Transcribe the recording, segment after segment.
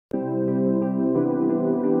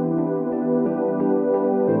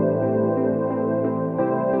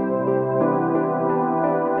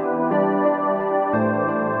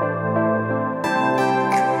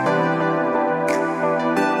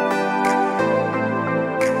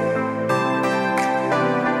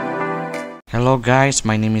Hello guys,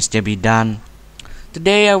 my name is Debbie Dan.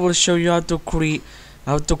 Today I will show you how to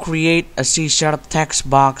create a C# text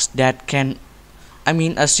box that can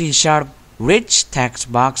a C# rich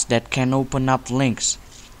text box that can open up links.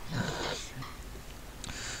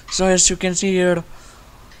 So as you can see here,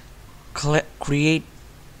 click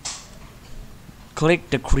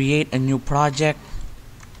the create a new project.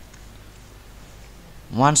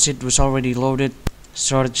 Once it was already loaded,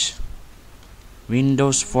 search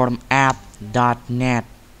Windows Form app.net.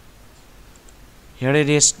 Here it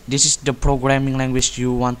is. This is the programming language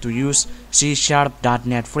you want to use,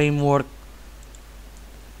 C#.net framework.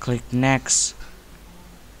 Click next.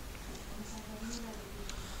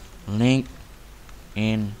 Link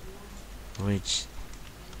in rich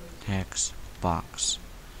text box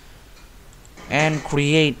and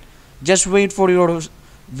create. Just wait for your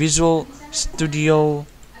Visual Studio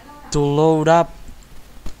to load up.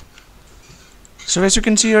 So as you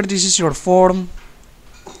can see here, this is your form.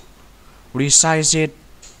 Resize it.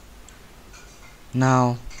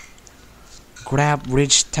 Now grab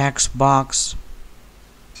rich text box.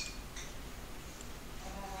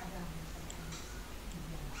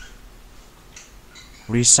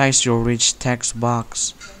 Resize your rich text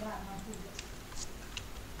box.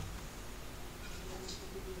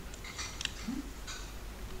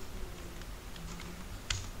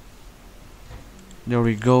 There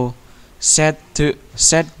we go. Set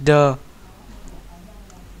the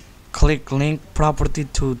click link property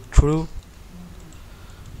to true.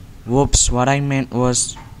 Whoops, what I meant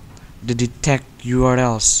was the detect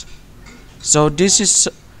URLs. So this is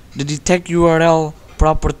the detect URL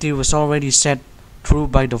property was already set true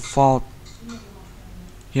by default.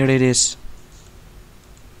 Here it is.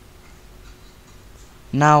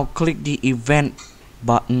 Now click the event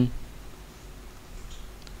button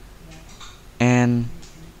and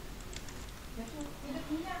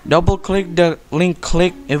double click the link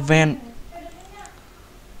click event.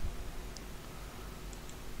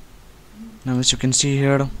 Now as you can see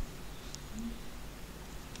here,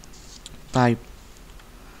 type,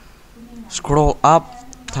 scroll up,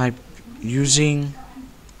 type using,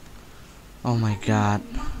 oh my god,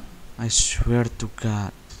 I swear to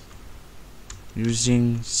god,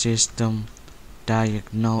 using system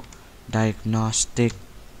diagnostic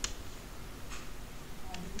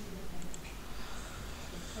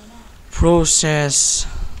process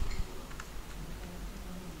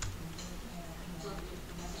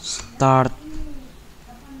start.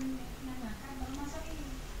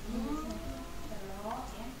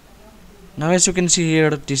 Now as you can see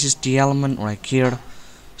here, this is the element right here.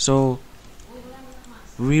 So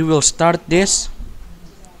we will start this.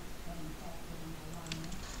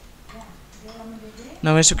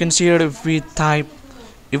 Now as you can see here, if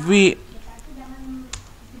we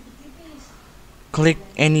click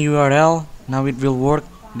any URL, now it will work.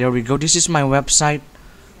 There we go. This is my website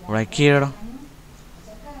right here.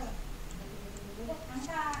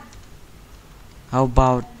 How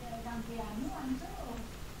about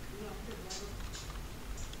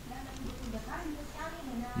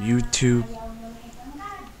YouTube?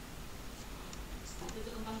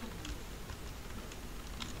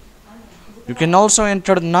 You can also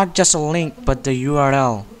enter not just a link but the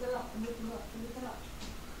URL.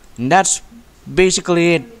 And that's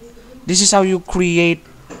basically it. This is how you create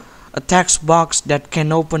a text box that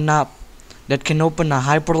can open a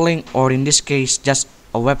hyperlink, or in this case just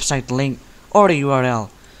a website link or a URL.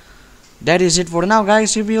 That is it for now,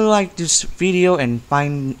 guys. If you like this video and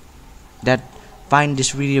find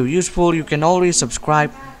this video useful, you can always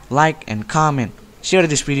subscribe, like and comment. Share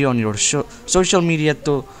this video on your social media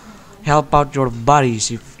to help out your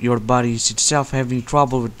buddies if your buddies itself having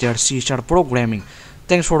trouble with their C# programming.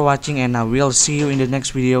 Thanks for watching, and I will see you in the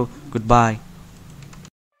next video. Goodbye.